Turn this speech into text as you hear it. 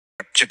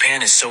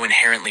Japan is so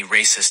inherently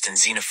racist and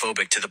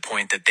xenophobic to the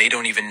point that they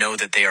don't even know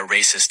that they are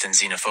racist and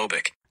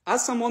xenophobic.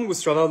 As someone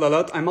who's traveled a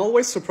lot, I'm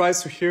always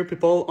surprised to hear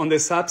people on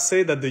this app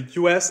say that the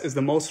US is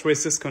the most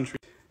racist country.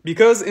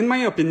 Because in my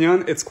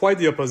opinion, it's quite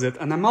the opposite.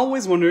 And I'm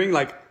always wondering,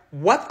 like,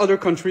 what other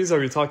countries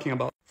are you talking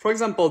about? For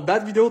example,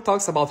 that video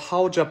talks about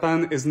how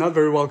Japan is not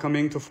very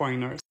welcoming to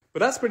foreigners. But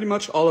that's pretty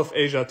much all of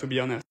Asia, to be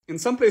honest. In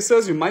some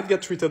places, you might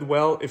get treated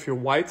well if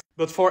you're white,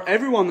 but for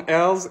everyone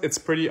else, it's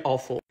pretty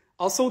awful.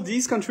 Also,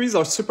 these countries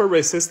are super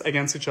racist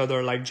against each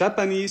other, like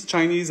Japanese,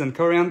 Chinese, and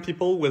Korean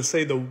people will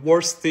say the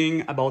worst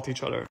thing about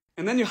each other.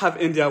 And then you have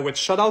India, which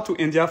shout out to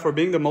India for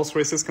being the most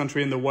racist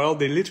country in the world.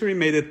 They literally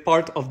made it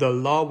part of the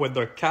law with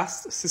their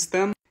caste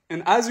system.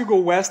 And as you go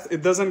west,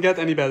 it doesn't get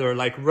any better.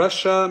 Like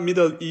Russia,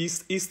 Middle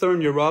East,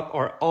 Eastern Europe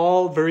are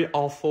all very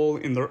awful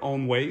in their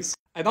own ways.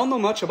 I don't know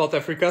much about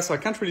Africa, so I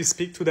can't really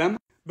speak to them.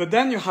 But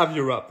then you have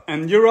Europe,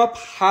 and Europe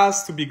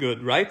has to be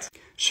good, right?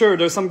 Sure,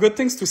 there's some good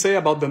things to say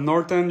about the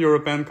Northern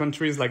European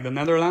countries like the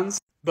Netherlands,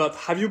 but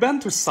have you been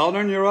to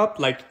Southern Europe,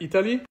 like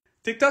Italy?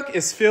 TikTok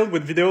is filled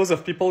with videos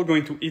of people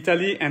going to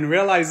Italy and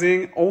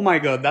realizing, oh my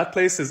god, that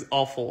place is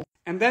awful.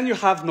 And then you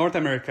have North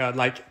America,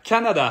 like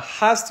Canada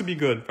has to be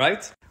good,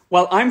 right?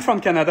 Well, I'm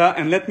from Canada,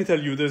 and let me tell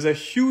you, there's a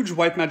huge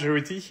white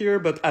majority here,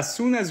 but as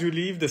soon as you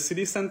leave the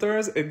city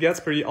centers, it gets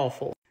pretty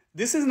awful.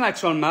 This is an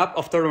actual map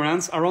of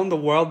tolerance around the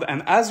world,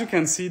 and as you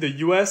can see, the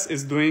US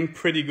is doing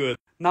pretty good.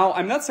 Now,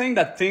 I'm not saying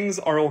that things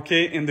are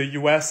okay in the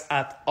US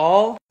at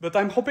all, but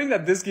I'm hoping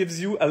that this gives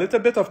you a little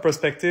bit of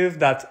perspective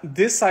that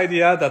this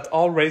idea that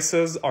all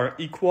races are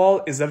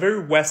equal is a very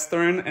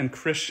Western and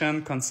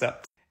Christian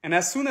concept. And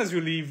as soon as you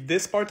leave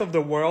this part of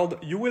the world,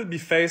 you will be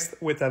faced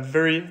with a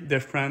very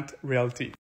different reality.